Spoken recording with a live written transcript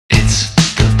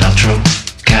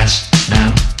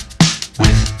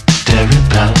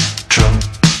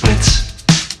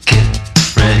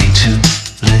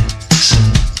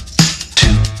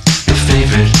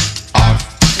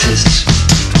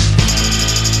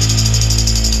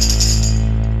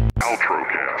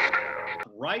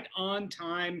right on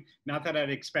time. Not that I'd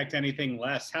expect anything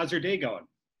less. How's your day going?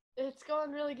 It's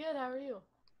going really good. How are you?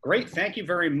 Great. Thank you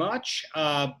very much.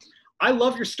 I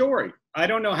love your story. I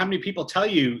don't know how many people tell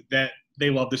you that they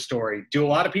love the story. Do a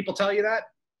lot of people tell you that?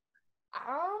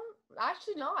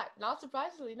 Actually not. Not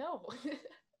surprisingly, no.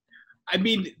 I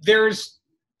mean, there's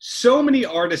so many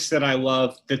artists that I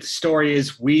love that the story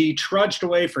is we trudged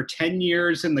away for 10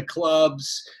 years in the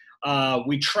clubs.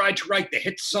 We tried to write the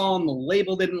hit song. The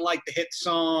label didn't like the hit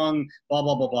song, blah,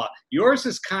 blah, blah, blah. Yours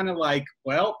is kind of like,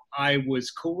 well, I was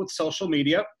cool with social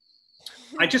media.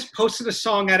 I just posted a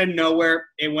song out of nowhere.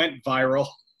 It went viral.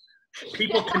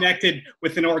 People connected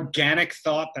with an organic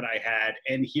thought that I had,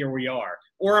 and here we are.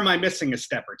 Or am I missing a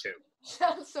step or two?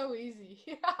 Sounds so easy.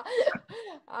 Yeah,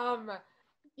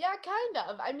 kind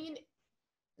of. I mean,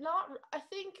 I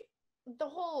think the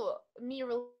whole me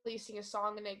releasing a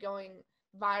song and it going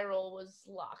viral was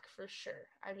luck for sure.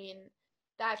 I mean,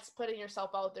 that's putting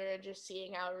yourself out there and just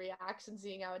seeing how it reacts and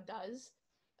seeing how it does.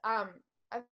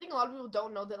 I think a lot of people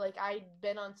don't know that, like, I'd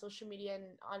been on social media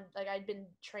and I'd been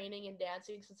training and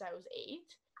dancing since I was 8.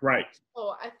 Right.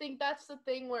 So I think that's the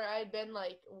thing where I'd been,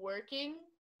 like, working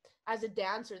as a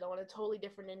dancer, though, in a totally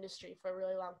different industry for a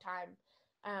really long time.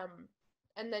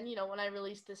 And then, when I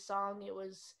released this song, it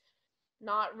was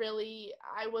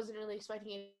I wasn't really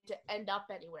expecting it to end up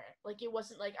anywhere. Like, it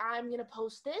wasn't like, I'm going to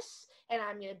post this and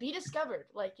I'm going to be discovered.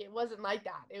 Like, it wasn't like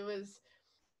that. It was,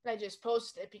 I just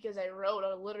posted it because I wrote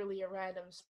literally a random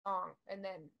song, and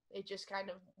then it just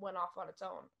kind of went off on its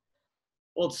own.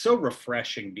 Well, it's so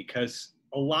refreshing because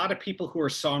a lot of people who are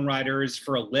songwriters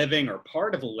for a living or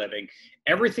part of a living,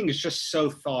 everything is just so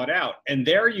thought out. And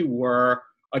there you were,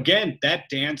 again, that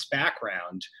dance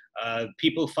background.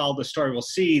 People who follow the story will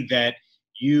see that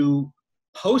you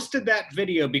posted that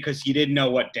video because you didn't know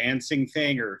what dancing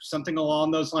thing or something along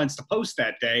those lines to post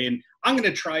that day. And I'm going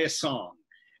to try a song.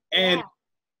 And yeah.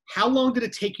 How long did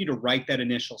it take you to write that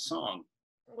initial song?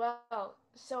 Well,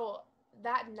 so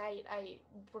that night I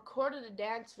recorded a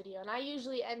dance video, and I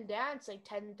usually end dance like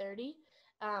 10:30.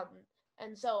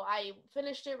 And so I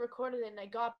finished it, recorded it, and I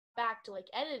got back to, like,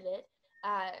 edit it.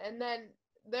 And then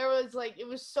there was, like, it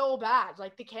was so bad.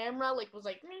 Like, the camera, like, was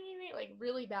like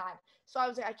really bad. So I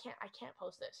was like, I can't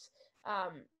post this.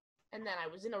 And then I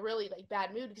was in a really, like,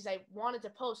 bad mood because I wanted to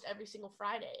post every single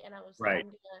Friday, and I was like, Right.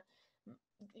 I'm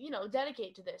gonna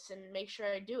dedicate to this and make sure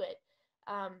I do it.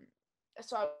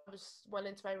 So I went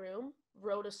into my room,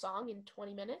 wrote a song in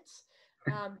 20 minutes,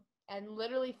 and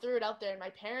literally threw it out there. And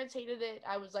my parents hated it.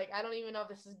 I was like, I don't even know if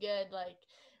this is good. Like,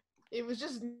 it was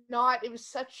just not. It was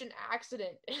such an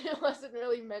accident. It wasn't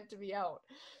really meant to be out.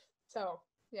 So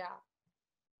yeah.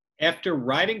 After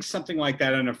writing something like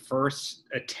that on a first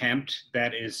attempt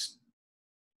that is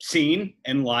seen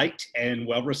and liked and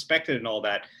well respected and all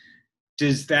that,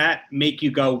 does that make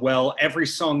you go, well, every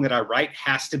song that I write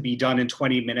has to be done in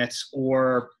 20 minutes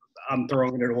or I'm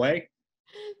throwing it away?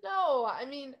 No, I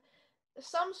mean,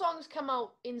 some songs come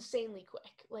out insanely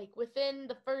quick. Like, within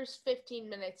the first 15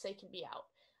 minutes, they can be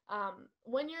out.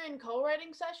 When you're in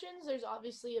co-writing sessions, there's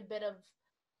obviously a bit of,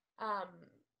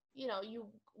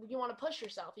 you want to push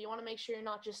yourself. You want to make sure you're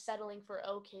not just settling for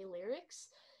okay lyrics.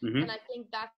 Mm-hmm. And I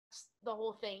think that's the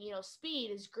whole thing.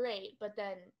 Speed is great, but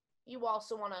then you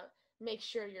also want to make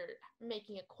sure you're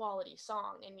making a quality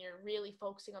song and you're really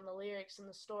focusing on the lyrics and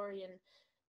the story and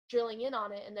drilling in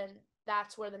on it. And then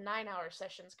that's where the 9-hour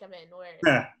sessions come in, where it takes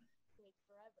forever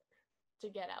to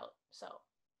get out. So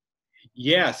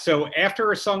yeah. So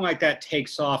after a song like that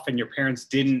takes off and your parents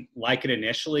didn't like it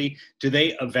initially, do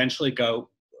they eventually go,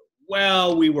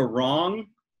 well, we were wrong?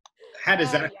 How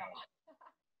does that? yeah.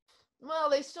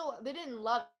 Well, they didn't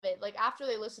love it. Like, after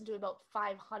they listened to it about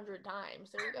 500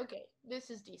 times, they're like, okay, this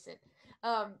is decent.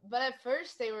 But at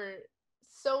first they were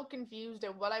so confused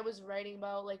at what I was writing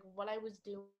about, like, what I was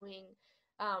doing.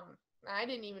 I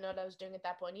didn't even know what I was doing at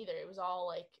that point either. It was all,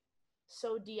 like,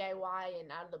 so DIY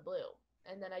and out of the blue.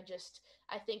 And then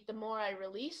I think the more I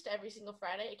released every single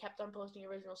Friday, I kept on posting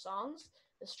original songs,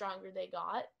 the stronger they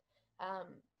got.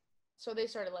 So they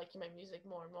started liking my music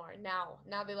more and more.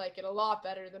 Now they like it a lot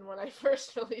better than when I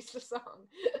first released the song.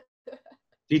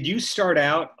 Did you start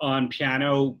out on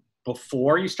piano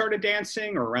before you started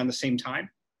dancing or around the same time?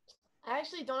 I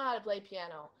actually don't know how to play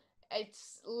piano. I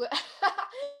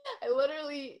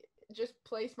literally just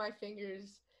place my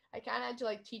fingers. I kind of had to,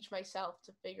 like, teach myself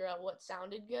to figure out what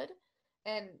sounded good.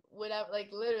 And whatever, like,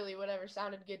 literally whatever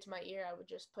sounded good to my ear, I would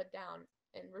just put down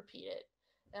and repeat it.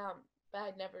 But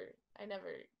I never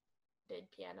did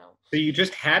piano. So you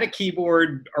just had a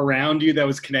keyboard around you that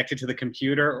was connected to the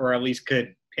computer or at least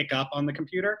could pick up on the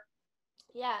computer?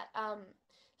 Yeah.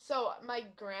 So my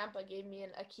grandpa gave me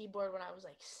a keyboard when I was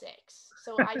like 6.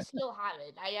 So I still have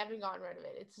it. I haven't gotten rid of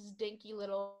it. It's this dinky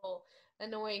little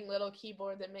annoying little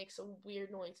keyboard that makes some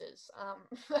weird noises.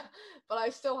 But I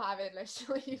still have it and I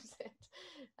still use it.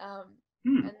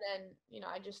 Hmm. And then,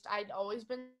 I'd always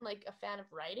been like a fan of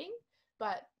writing,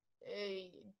 but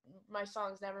my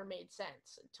songs never made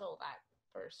sense until that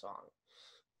first song.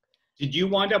 Did you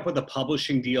wind up with a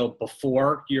publishing deal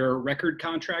before your record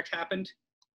contract happened?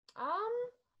 Um,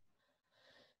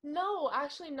 No,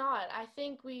 actually not. I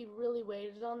think we really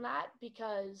waited on that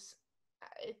because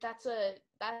that's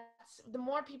the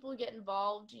more people get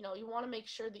involved, you want to make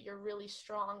sure that you're really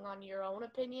strong on your own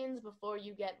opinions before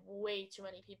you get way too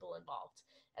many people involved.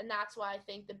 And that's why I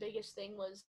think the biggest thing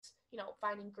was,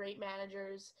 finding great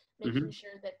managers, making Hmm.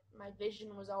 sure that my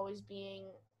vision was always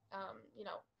being,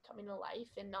 coming to life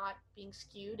and not being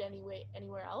skewed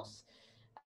anywhere else.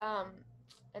 Um,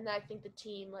 and I think the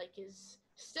team is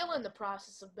still in the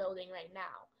process of building right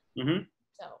now. Hmm.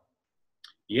 So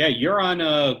Yeah, you're on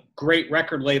a great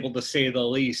record label to say the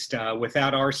least.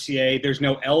 Without RCA, there's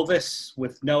no Elvis.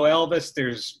 With no Elvis,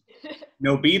 there's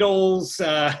no Beatles.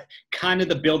 Kind of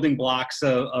the building blocks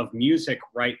of music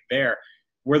right there.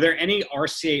 Were there any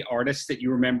RCA artists that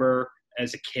you remember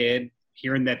as a kid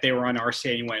hearing that they were on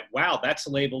RCA and you went, wow, that's a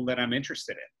label that I'm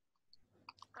interested in?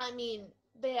 I mean,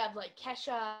 they have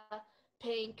Kesha,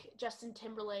 Pink, Justin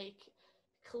Timberlake,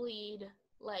 Khalid,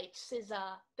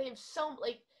 SZA. They have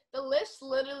the list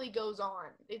literally goes on.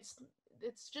 It's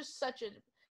just such a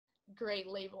great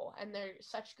label, and they're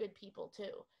such good people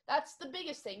too. That's the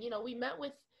biggest thing. We met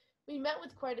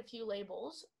with quite a few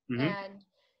labels, Hmm. and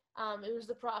it was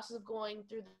the process of going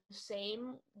through the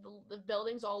same. The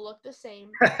buildings all look the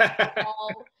same.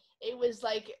 All it was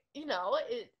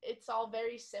it's all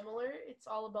very similar. It's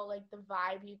all about the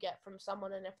vibe you get from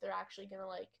someone and if they're actually gonna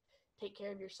take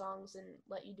care of your songs and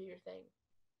let you do your thing.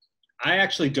 I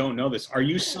actually don't know this. Are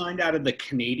you signed out of the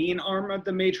Canadian arm of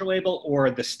the major label or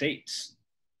the States?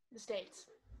 The States.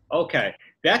 Okay,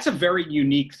 that's a very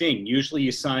unique thing. Usually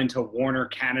you sign to Warner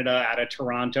Canada out of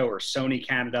Toronto or Sony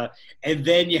Canada, and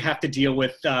then you have to deal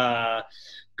with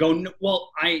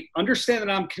well, I understand that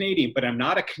I'm Canadian, but I'm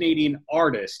not a Canadian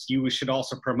artist. You should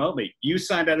also promote me. You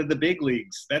signed out of the big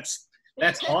leagues. That's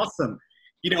awesome.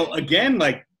 Again,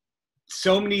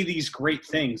 so many of these great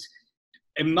things.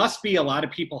 It must be a lot of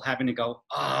people having to go,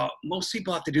 oh, most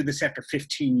people have to do this after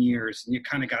 15 years, and you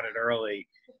kind of got it early.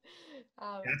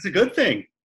 um, That's a good thing.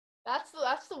 that's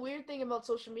the weird thing about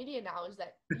social media now is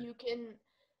that you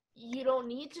don't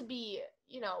need to be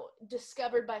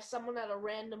discovered by someone at a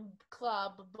random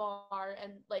club bar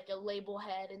and a label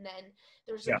head, and then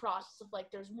there's a Yeah. process of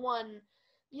there's one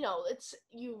it's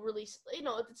you release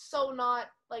it's so not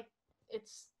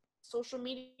it's social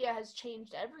media has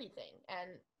changed everything, and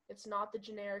it's not the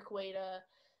generic way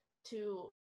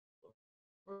to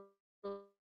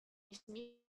release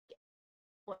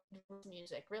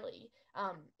music really.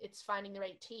 It's finding the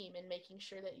right team and making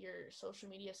sure that your social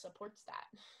media supports that.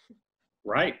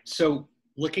 Right. So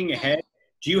looking ahead,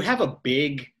 do you have a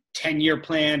big 10-year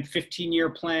plan, 15-year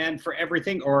plan for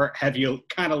everything, or have you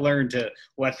kind of learned to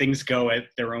let things go at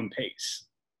their own pace?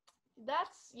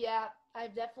 Yeah,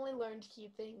 I've definitely learned to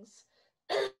keep things.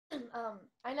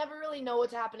 I never really know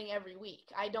what's happening every week.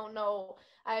 I don't know.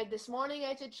 This morning I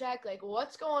had to check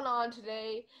what's going on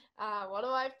today. What do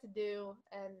I have to do?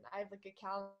 And I have a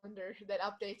calendar that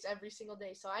updates every single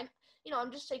day. So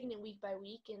I'm just taking it week by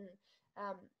week and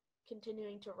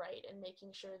continuing to write and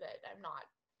making sure that I'm not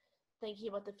thinking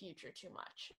about the future too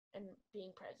much and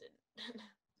being present.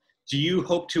 Do you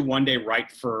hope to one day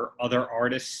write for other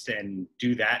artists and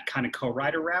do that kind of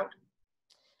co-writer route?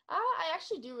 I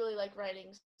actually do really like writing.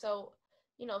 So,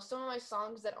 some of my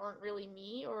songs that aren't really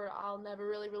me or I'll never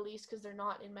really release because they're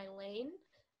not in my lane,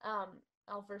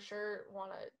 I'll for sure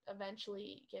want to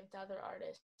eventually give to other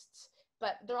artists.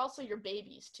 But they're also your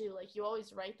babies too. You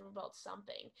always write them about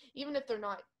something. Even if they're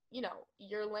not,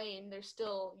 your lane, they're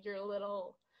still your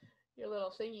little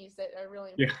thingies that are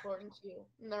really Yeah. important to you,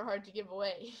 and they're hard to give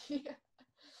away.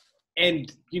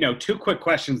 And two quick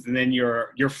questions, and then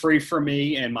you're free for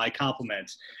me and my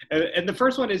compliments. And the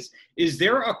first one is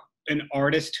there an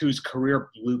artist whose career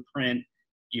blueprint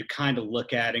you kind of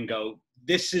look at and go,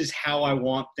 this is how I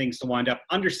want things to wind up,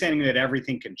 understanding that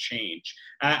everything can change.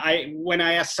 When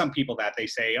I ask some people that, they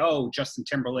say, oh, Justin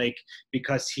Timberlake,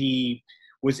 because he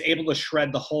was able to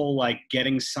shred the whole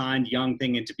getting signed young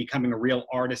thing into becoming a real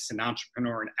artist, an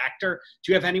entrepreneur, an actor.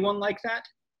 Do you have anyone like that?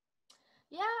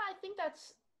 Yeah, I think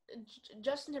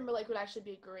Justin Timberlake would actually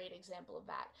be a great example of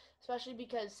that, especially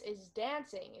because his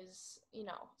dancing is,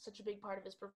 such a big part of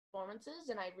his performances,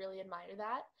 and I really admire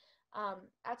that.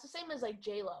 That's the same as like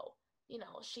J-Lo. You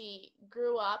know, she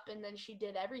grew up and then she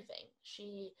did everything.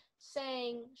 She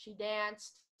sang, she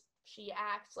danced, she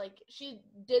acts, like she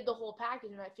did the whole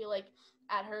package. And I feel like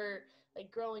at her, like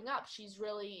growing up, she's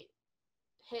really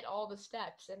hit all the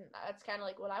steps. And that's kind of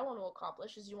like what I want to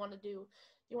accomplish is you want to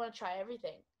try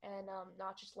everything and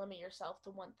not just limit yourself to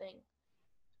one thing.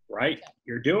 Right.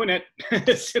 You're doing it.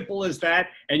 As simple as that.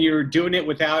 And you're doing it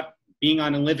without being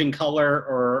on a living color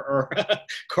or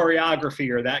choreography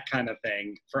or that kind of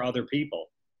thing for other people.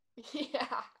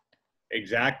 Yeah.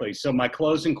 Exactly. So my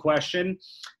closing question,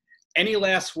 any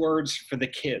last words for the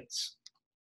kids?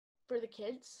 For the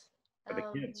kids? For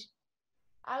the kids.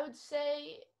 I would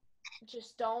say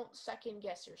just don't second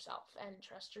guess yourself and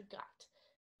trust your gut.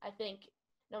 I think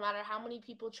no matter how many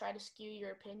people try to skew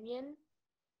your opinion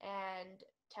and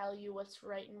tell you what's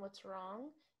right and what's wrong,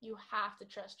 you have to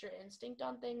trust your instinct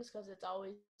on things because it's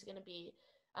always going to be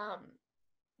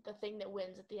the thing that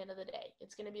wins at the end of the day.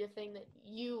 It's going to be the thing that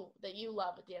you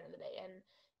love at the end of the day. And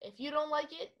if you don't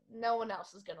like it, no one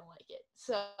else is going to like it.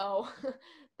 So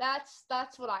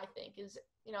that's what I think is,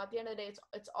 you know, at the end of the day,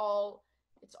 it's all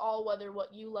whether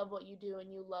what you love what you do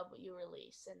and you love what you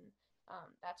release. And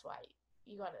that's why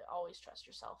you got to always trust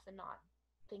yourself and not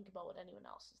think about what anyone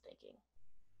else is thinking.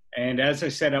 And as I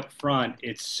said up front,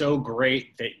 it's so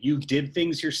great that you did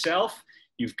things yourself.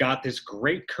 You've got this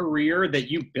great career that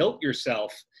you built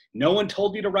yourself. No one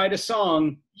told you to write a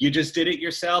song. You just did it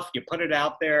yourself. You put it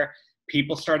out there.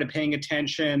 People started paying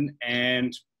attention.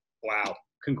 And wow,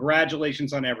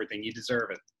 congratulations on everything. You deserve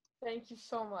it. Thank you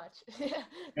so much.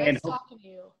 Nice talking to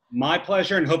you. My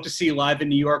pleasure, and hope to see you live in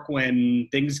New York when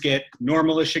things get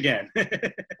normalish again. Let's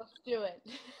do it.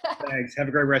 Thanks. Have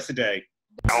a great rest of the day.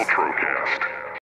 Paltrocast.